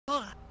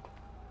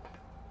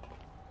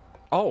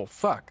Oh,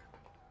 fuck.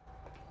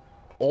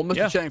 Well,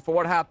 Mr. Chang, for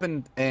what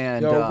happened,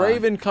 and yo,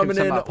 Raven coming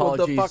in with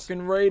the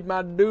fucking raid,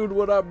 my dude.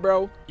 What up,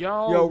 bro?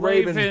 Yo,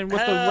 Raven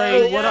with the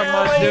raid. What up,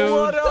 my dude?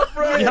 What up,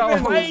 Raven?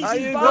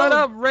 Yo, what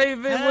up,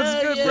 Raven?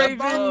 What's good,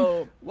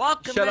 Raven?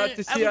 Welcome, Shout out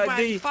to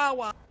CID.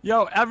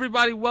 Yo,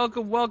 everybody,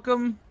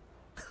 welcome.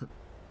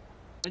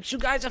 But you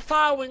guys are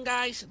following,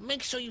 guys.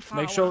 Make sure you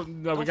follow. Make sure.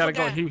 No, we gotta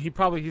go. He's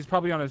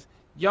probably on his.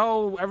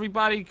 Yo,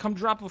 everybody, come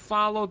drop a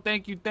follow.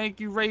 Thank you,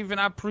 Raven.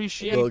 I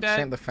appreciate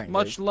that.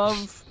 Much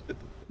love.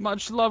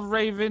 Much love,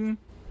 Raven.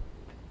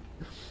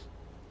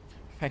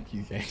 Thank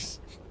you, guys.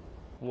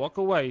 Walk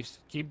away.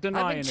 Keep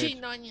denying I've been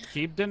cheating on you.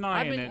 Keep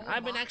denying it.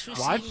 I've been actually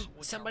seeing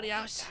somebody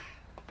else.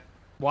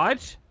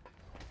 What?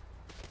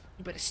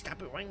 You better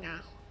stop it right now.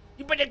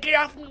 You better get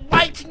off me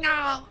right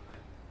now.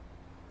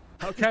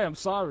 Okay, I'm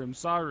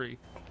sorry.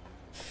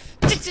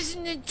 This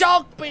isn't a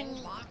joke, Ben.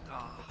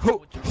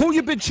 Who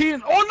you been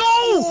cheating?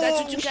 Oh no! That's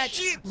what you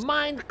got.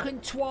 Mind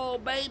control,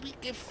 baby.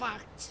 Get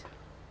fucked.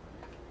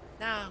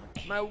 Now,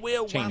 my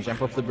real Change,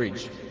 jump off the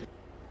bridge.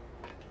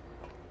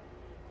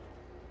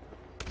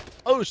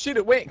 Oh shit,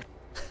 it went.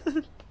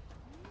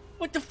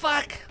 What the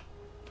fuck?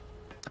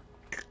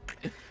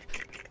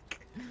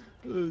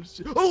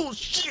 Oh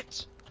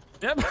shit!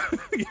 Yep.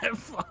 Yeah,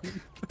 fuck.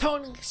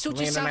 Tony, shoot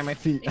yourself on my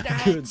feet. in the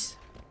head.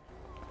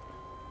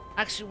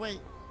 Actually, wait.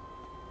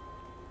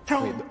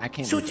 Tony, I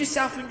can't shoot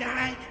yourself in the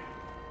head.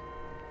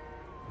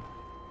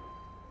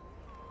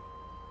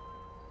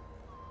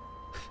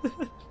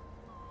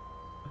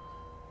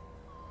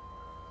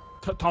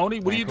 Tony,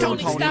 what are you doing,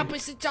 Tony? Stop,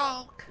 it's a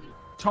joke.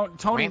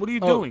 Tony, what are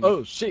you doing?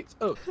 Oh shit!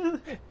 Oh,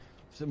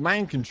 it's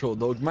mind control,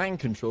 dog. Mind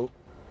control.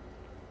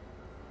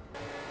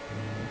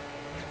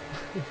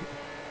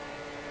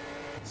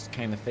 It's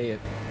kind of fair.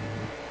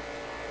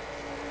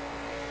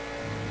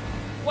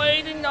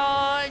 Wait a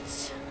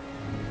minute.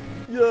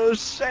 Yo,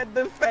 shut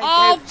the fuck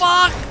Oh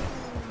up. fuck!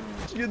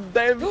 You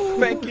damn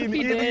fucking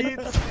idiot!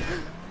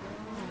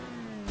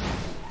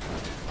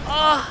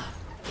 Ah!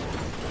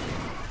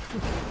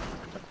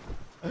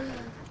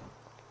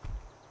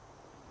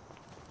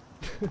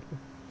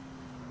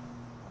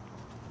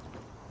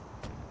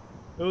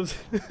 It was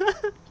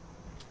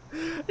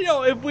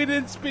yo, if we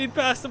didn't speed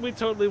past him, we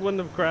totally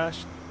wouldn't have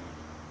crashed.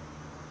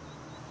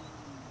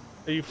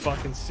 Are you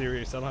fucking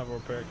serious? I don't have a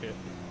repair kit.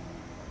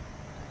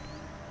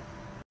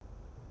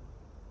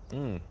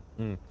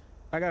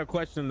 I got a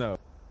question though.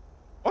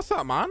 What's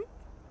up, man?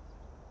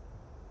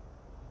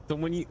 So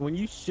when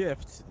you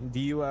shift, do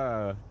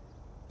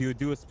you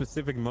do a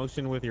specific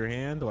motion with your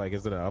hand? Like,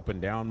 is it an up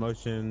and down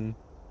motion,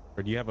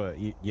 or do you have a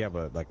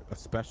like a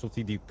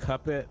specialty? Do you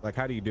cup it? Like,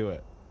 how do you do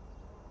it?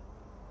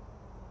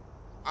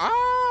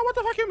 What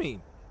the fuck you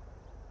mean?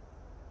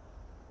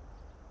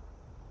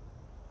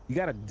 You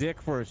got a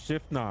dick for a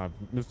shift knob,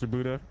 Mr.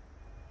 Buddha.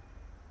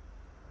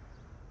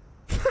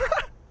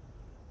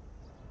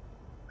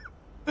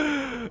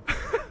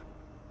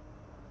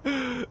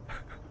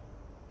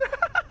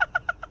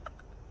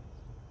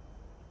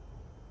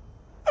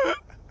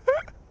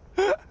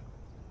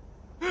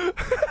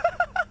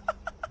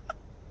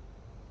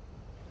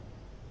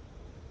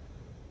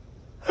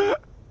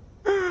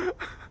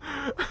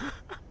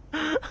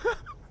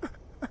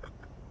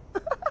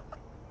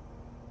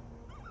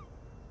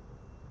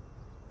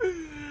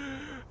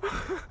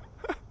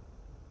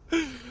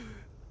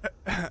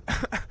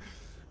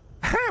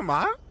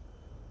 Man,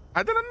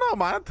 I didn't know,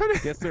 man. Until you,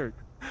 Yes, sir.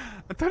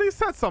 until you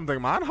said something,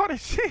 man. Holy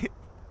shit.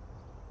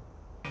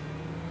 Get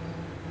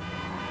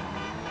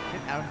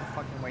out of the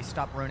fucking way.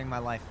 Stop ruining my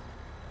life.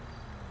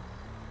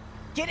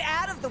 Get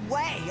out of the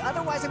way.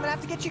 Otherwise, I'm gonna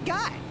have to get you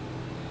got.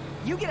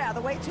 You get out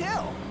of the way, too.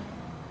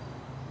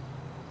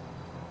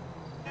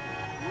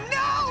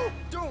 No!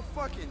 Don't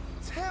fucking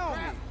tell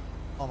me.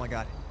 Oh, my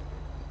God.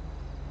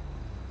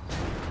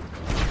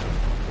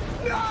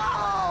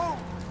 No!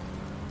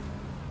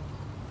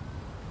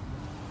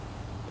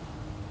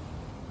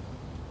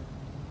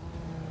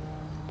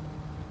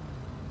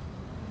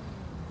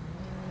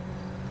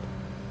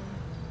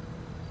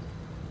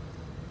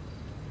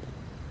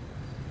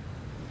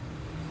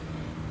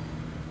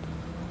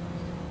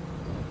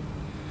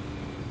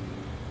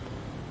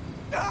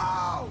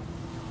 No!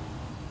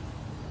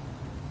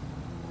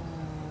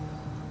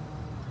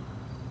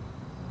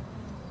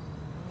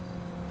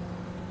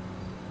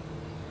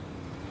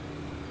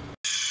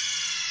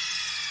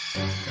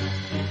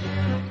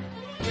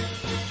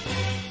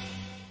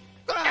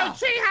 Yo,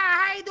 see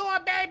how you doing,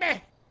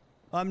 baby?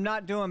 I'm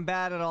not doing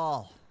bad at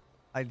all.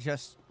 I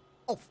just...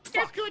 Oh, fuck.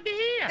 That's good to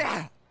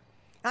hear.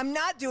 I'm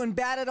not doing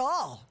bad at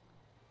all.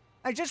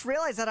 I just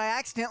realized that I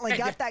accidentally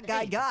got that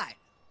guy got.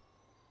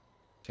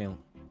 Chill.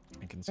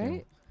 I can see.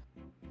 Right?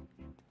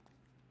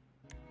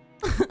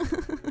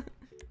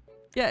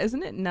 Yeah,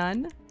 isn't it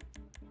none?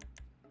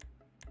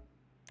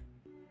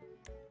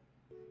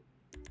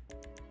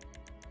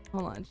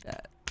 Hold on,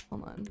 chat.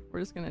 Hold on.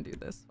 We're just gonna do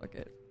this. Fuck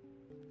it.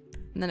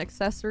 And then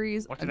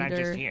accessories. What did under... I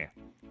just hear?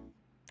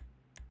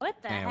 What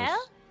the I was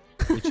hell?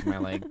 reaching my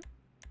leg.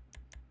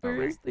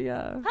 Where's the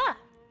Huh?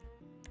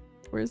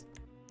 Where's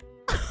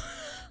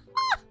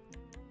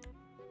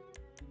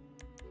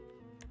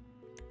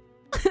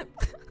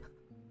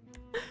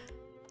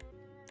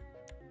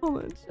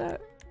Hold on,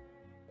 chat.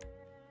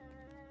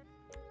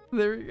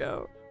 There we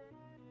go.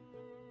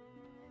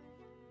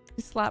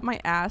 He slapped my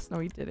ass. No,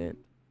 he didn't.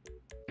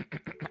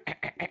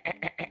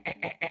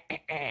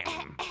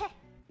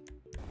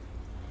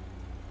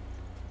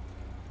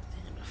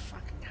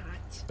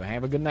 So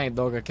have a good night,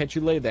 dog. I'll catch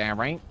you later,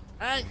 alright?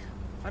 Hey,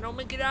 if I don't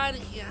make it out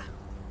of here,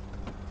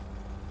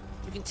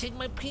 you can take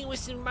my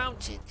penis and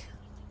mount it.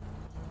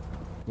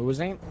 What was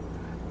that?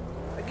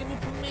 I give you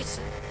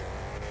permission.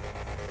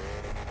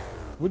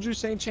 What'd you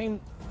say, Chang?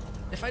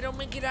 If I don't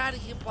make it out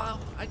of here, Bob,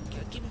 I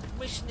give you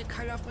permission to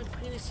cut off my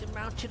penis and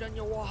mount it on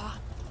your wall.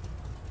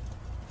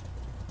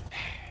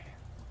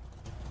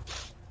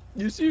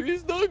 You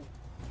serious, dog?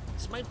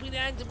 This might be the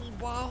end of me,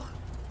 Bob.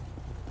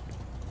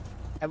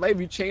 I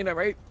love you, Chang,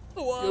 alright?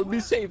 Oh, you'll be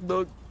safe,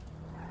 dog.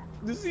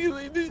 See you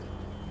later.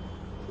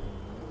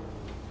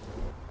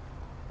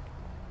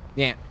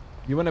 Yeah.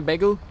 You want a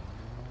bagel?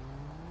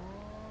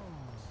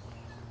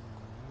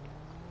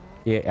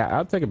 Yeah,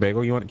 I'll take a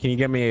bagel. You want? Can you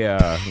get me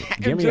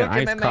give me an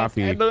iced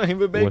coffee I don't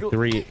have a bagel. with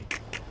 3?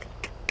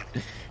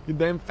 You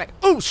damn fat.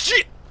 Oh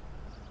shit!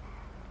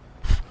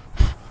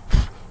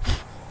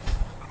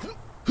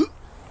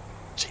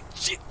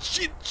 Shit.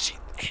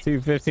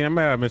 215. I'm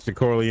at Mr.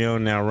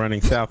 Corleone now, running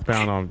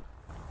southbound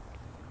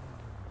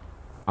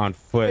on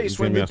foot. Hey, He's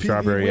gonna be on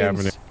Strawberry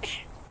Avenue.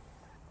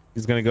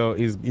 He's gonna go.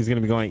 He's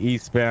gonna be going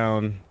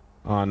eastbound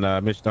on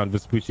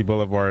Vespucci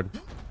Boulevard.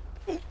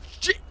 Oh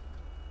shit!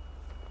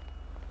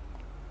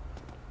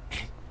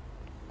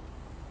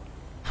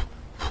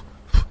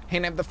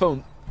 Hang up the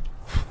phone.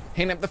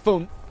 Hang up the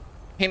phone.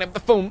 Hang up the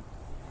phone.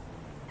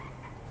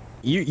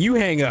 You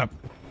hang up.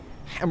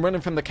 I'm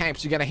running from the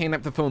cops. You gotta hang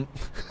up the phone.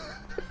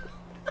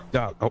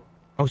 Dog.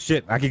 Oh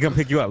shit! I can come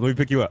pick you up. Let me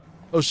pick you up.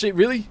 Oh shit!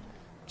 Really?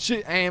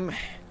 Shit. Yeah, I'm I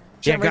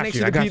right got next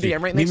you. to I the got PD. you.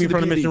 I'm right Meet next me to the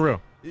from the PD. mission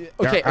room.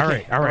 Okay. All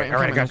right.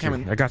 I got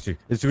coming. you. I got you.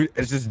 It's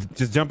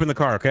just jump in the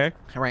car, okay?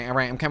 All right.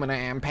 I'm coming.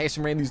 I'm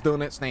passing Randy's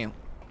donuts now.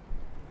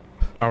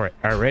 All right.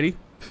 Ready?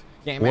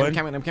 Yeah, man,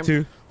 I'm coming.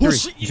 2,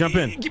 3. Jump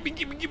in. Give me.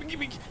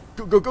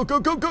 Go.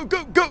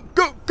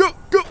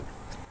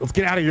 Let's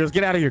get out of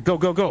here.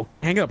 Go.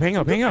 Hang up. All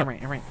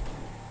right.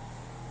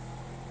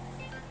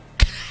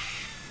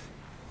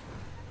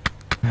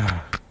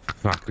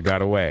 Fuck, we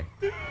got away.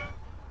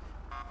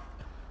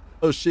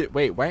 Oh shit!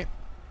 Wait, what?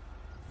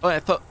 Oh, I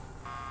thought.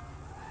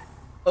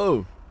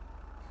 Oh.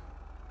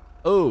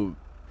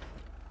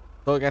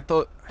 Dog, I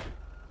thought.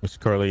 Mr.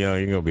 Corleone,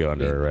 you're gonna be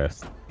under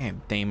arrest.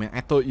 Man, damn it!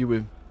 I thought you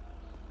were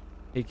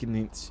taking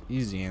it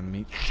easy on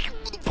me.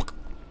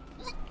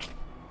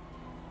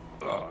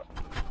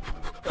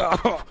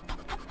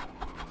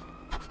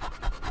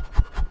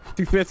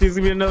 250 is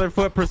gonna be another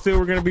foot pursuit.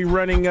 We're gonna be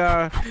running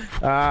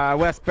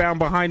westbound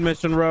behind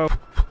Mission Row.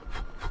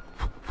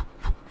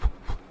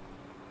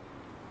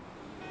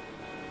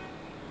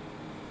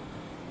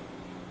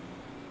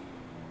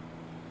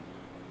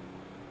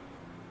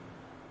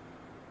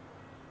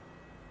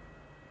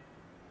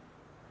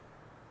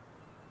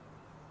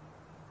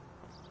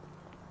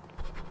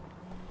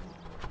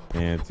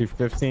 And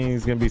 215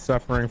 is gonna be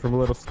suffering from a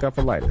little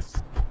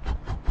scuffleitis.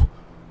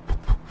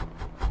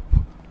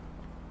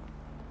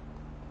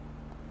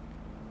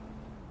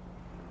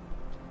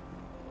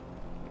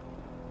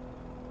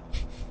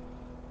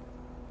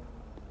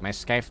 Am I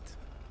scuffed?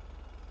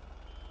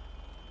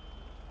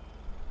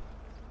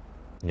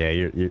 Yeah,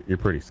 you're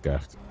pretty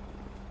scuffed.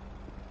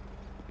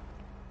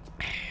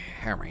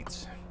 All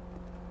right.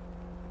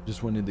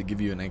 Just wanted to give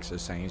you an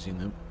exercise, you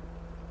know.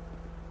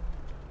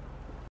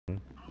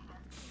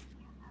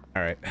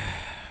 All right,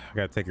 I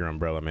gotta take your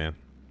umbrella, man.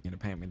 You gonna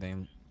pat me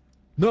down?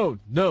 No.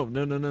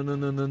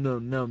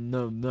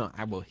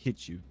 I will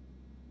hit you.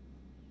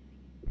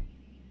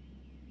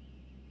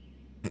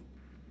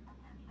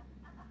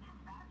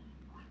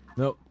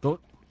 No, don't.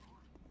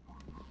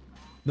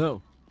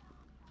 No.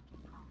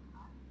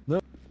 No,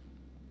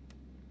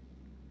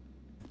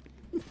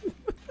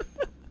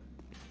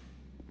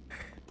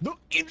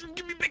 Andrew,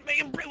 give me back my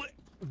umbrella.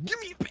 Give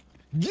me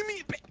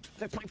it back.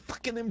 That's my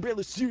fucking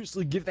umbrella.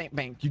 Seriously, give that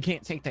back. You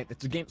can't take that.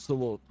 That's against the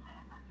law.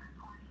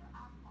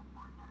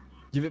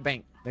 Give it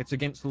back. That's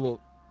against the law.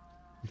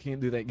 You can't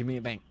do that. Give me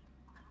it back.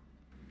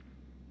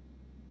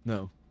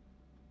 No.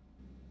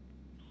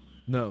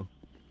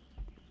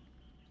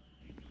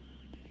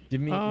 Give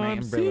me my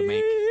umbrella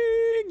back.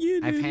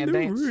 I've had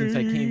that since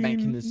I came back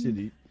in the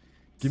city.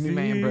 Give me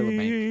my umbrella back.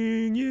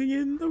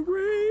 In the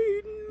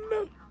rain.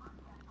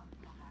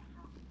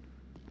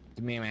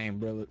 Give me my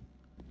umbrella.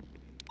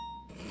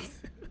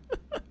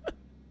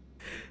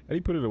 How do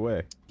you put it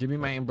away? Give me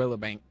my umbrella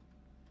back.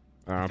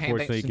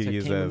 Unfortunately, you can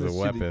use that as a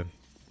weapon.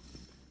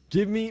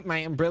 Give me my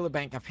umbrella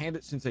back. I've had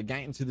it since I got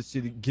into the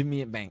city. Give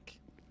me it back.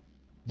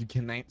 You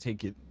cannot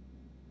take it.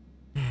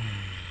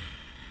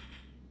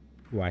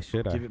 Why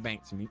should I? Give it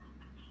back to me.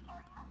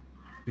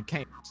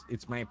 Because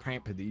it's my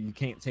property. You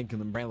can't take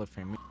an umbrella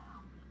from me.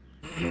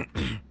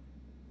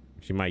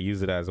 She might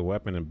use it as a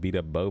weapon and beat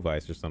up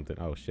Bovice or something.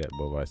 Oh shit,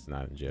 Bovice is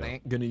not in jail. I'm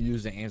not gonna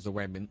use it as a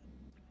weapon.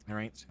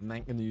 Alright? I'm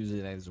not gonna use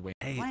it as a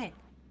weapon. What?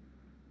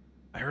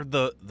 I heard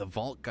the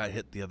vault got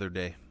hit the other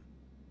day.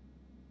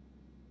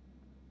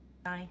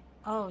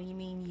 Oh, you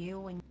mean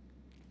you and...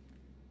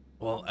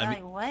 Well, I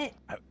mean... what?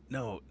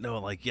 No,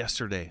 like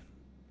yesterday.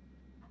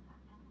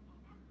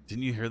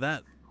 Didn't you hear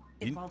that?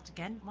 It vault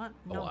again? What?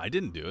 No. Oh, I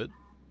didn't do it.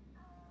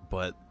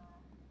 But...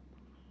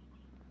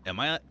 Am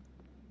I...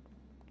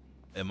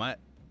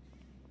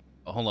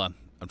 Oh, hold on.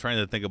 I'm trying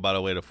to think about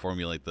a way to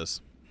formulate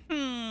this.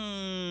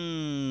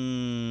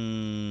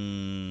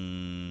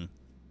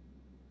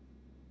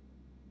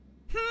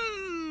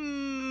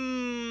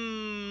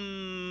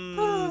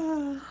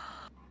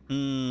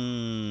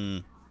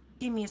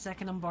 Give me a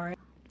second, I'm bored.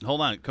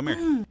 Hold on, come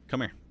here.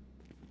 Come here.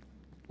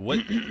 What?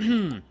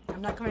 I'm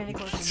not coming any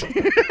closer.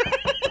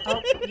 Oh,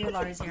 your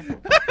Laura's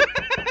here.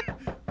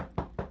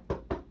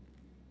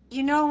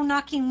 You know,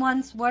 knocking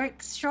once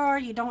works, sure.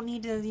 You don't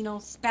need to, you know,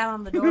 spat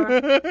on the door.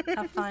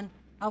 Have fun.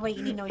 Oh, wait,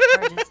 you need no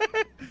charges.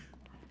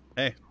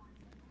 Hey.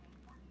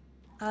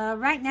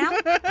 Right now,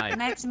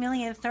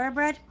 Maximilian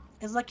Thoroughbred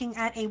is looking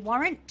at a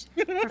warrant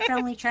for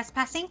felony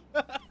trespassing.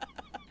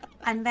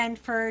 And then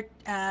for,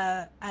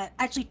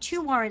 actually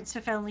 2 warrants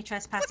for felony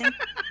trespassing.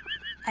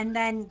 And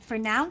then for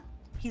now,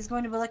 he's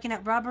going to be looking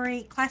at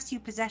robbery, Class 2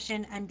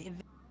 possession,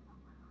 and...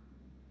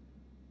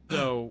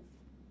 So,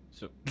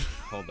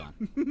 hold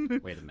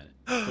on. Wait a minute.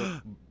 So,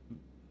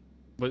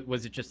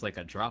 was it just like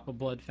a drop of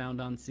blood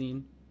found on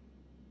scene?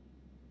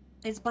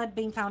 It's blood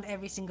being found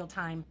every single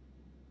time.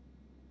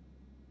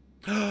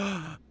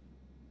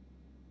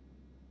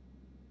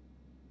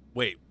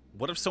 Wait,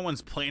 what if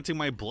someone's planting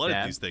my blood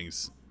at these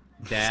things?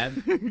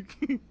 Dad?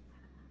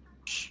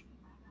 Shh.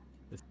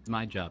 This is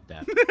my job,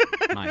 Dad.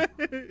 Mine.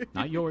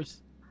 Not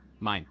yours.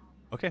 Mine.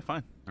 Okay,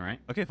 fine. All right?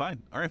 Okay,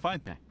 fine. All right, fine.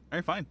 Okay. All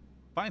right, fine.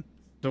 Fine.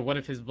 So what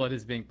if his blood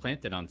is being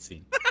planted on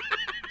scene?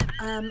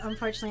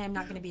 Unfortunately, I'm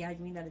not going to be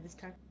arguing that at this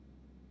time.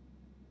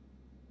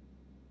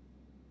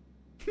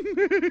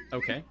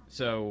 Okay,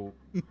 so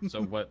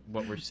what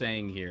we're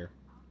saying here,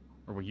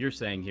 or what you're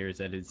saying here, is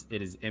that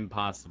it is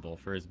impossible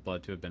for his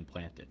blood to have been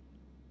planted.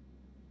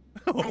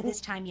 At this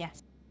time,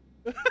 yes.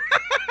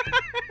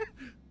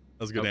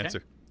 That's a good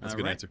answer. That's a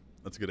good answer.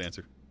 That's a good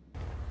answer.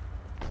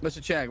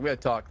 Mr. Chang, we gotta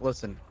talk.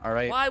 Listen, all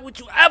right? Why would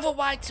you ever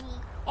lie to me?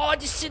 All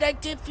the shit I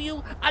did for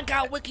you, I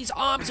got Wicky's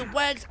arms and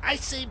legs. I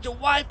saved your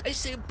wife. I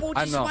saved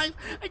Bootie's wife,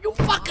 and you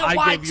fucking lied to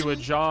me. I gave you a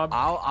job.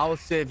 I'll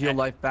save your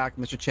life back,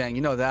 Mr. Chang.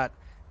 You know that.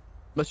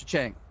 Mr.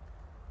 Chang,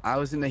 I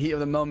was in the heat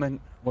of the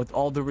moment. With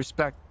all due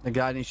respect, the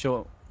guy didn't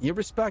show you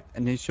respect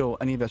and didn't show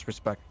any of us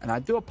respect. And I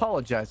do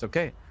apologize,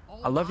 okay?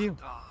 I love you.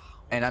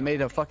 And I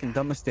made a fucking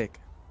dumb mistake.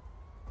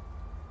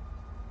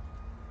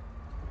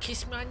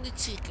 Kiss me on the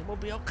cheek and we'll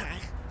be okay.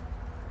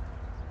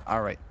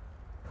 All right.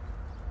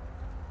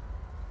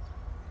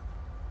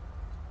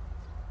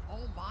 Oh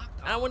my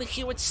God. I want to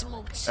hear it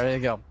smooch. There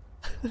you go.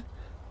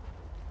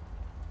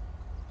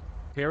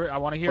 Hear it? I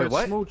want to hear Wait, it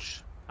what?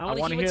 smooch. I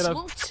want to hear it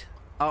smooch.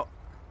 Oh.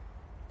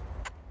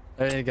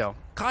 There you go.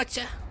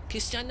 Gotcha.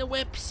 Kiss you on the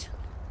whips.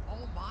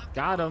 Oh my God.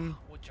 Got him.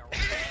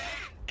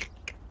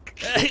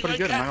 That's pretty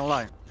good, I'm not gonna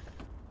lie.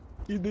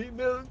 You didn't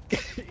know.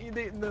 You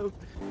didn't know.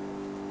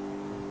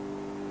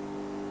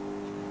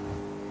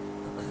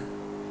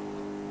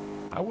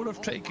 I would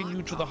have taken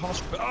you to the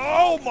hospital.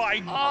 Oh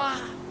my!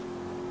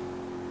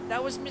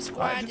 That was Miss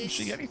Gladys. I didn't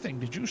see anything.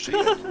 Did you see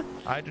it?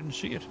 I didn't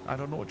see it. I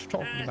don't know what you're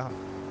talking about.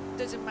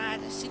 Doesn't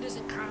matter. She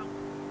doesn't count.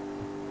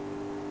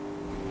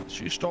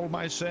 She stole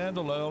my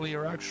sandal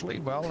earlier, actually.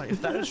 Well,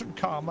 if that isn't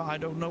karma, I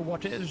don't know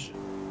what is.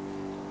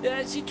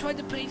 Yeah, she tried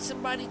to pay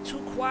somebody 2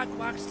 quack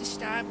rocks to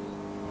stab me.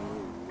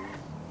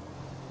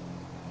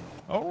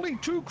 Only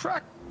 2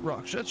 crack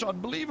rocks. That's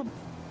unbelievable.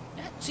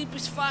 Yeah, cheap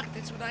as fuck.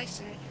 That's what I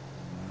say.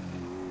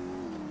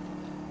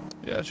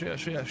 Yes.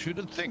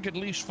 You'd think at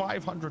least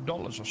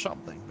 $500 or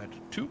something, but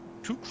two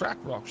crack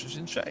rocks is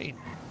insane.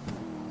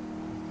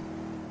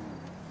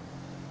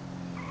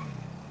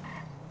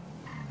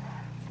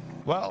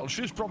 Well,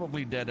 she's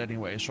probably dead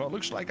anyway, so it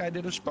looks like I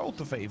did us both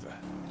a favor.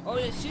 Oh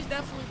yeah, she's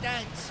definitely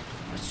dead.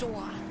 For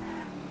sure.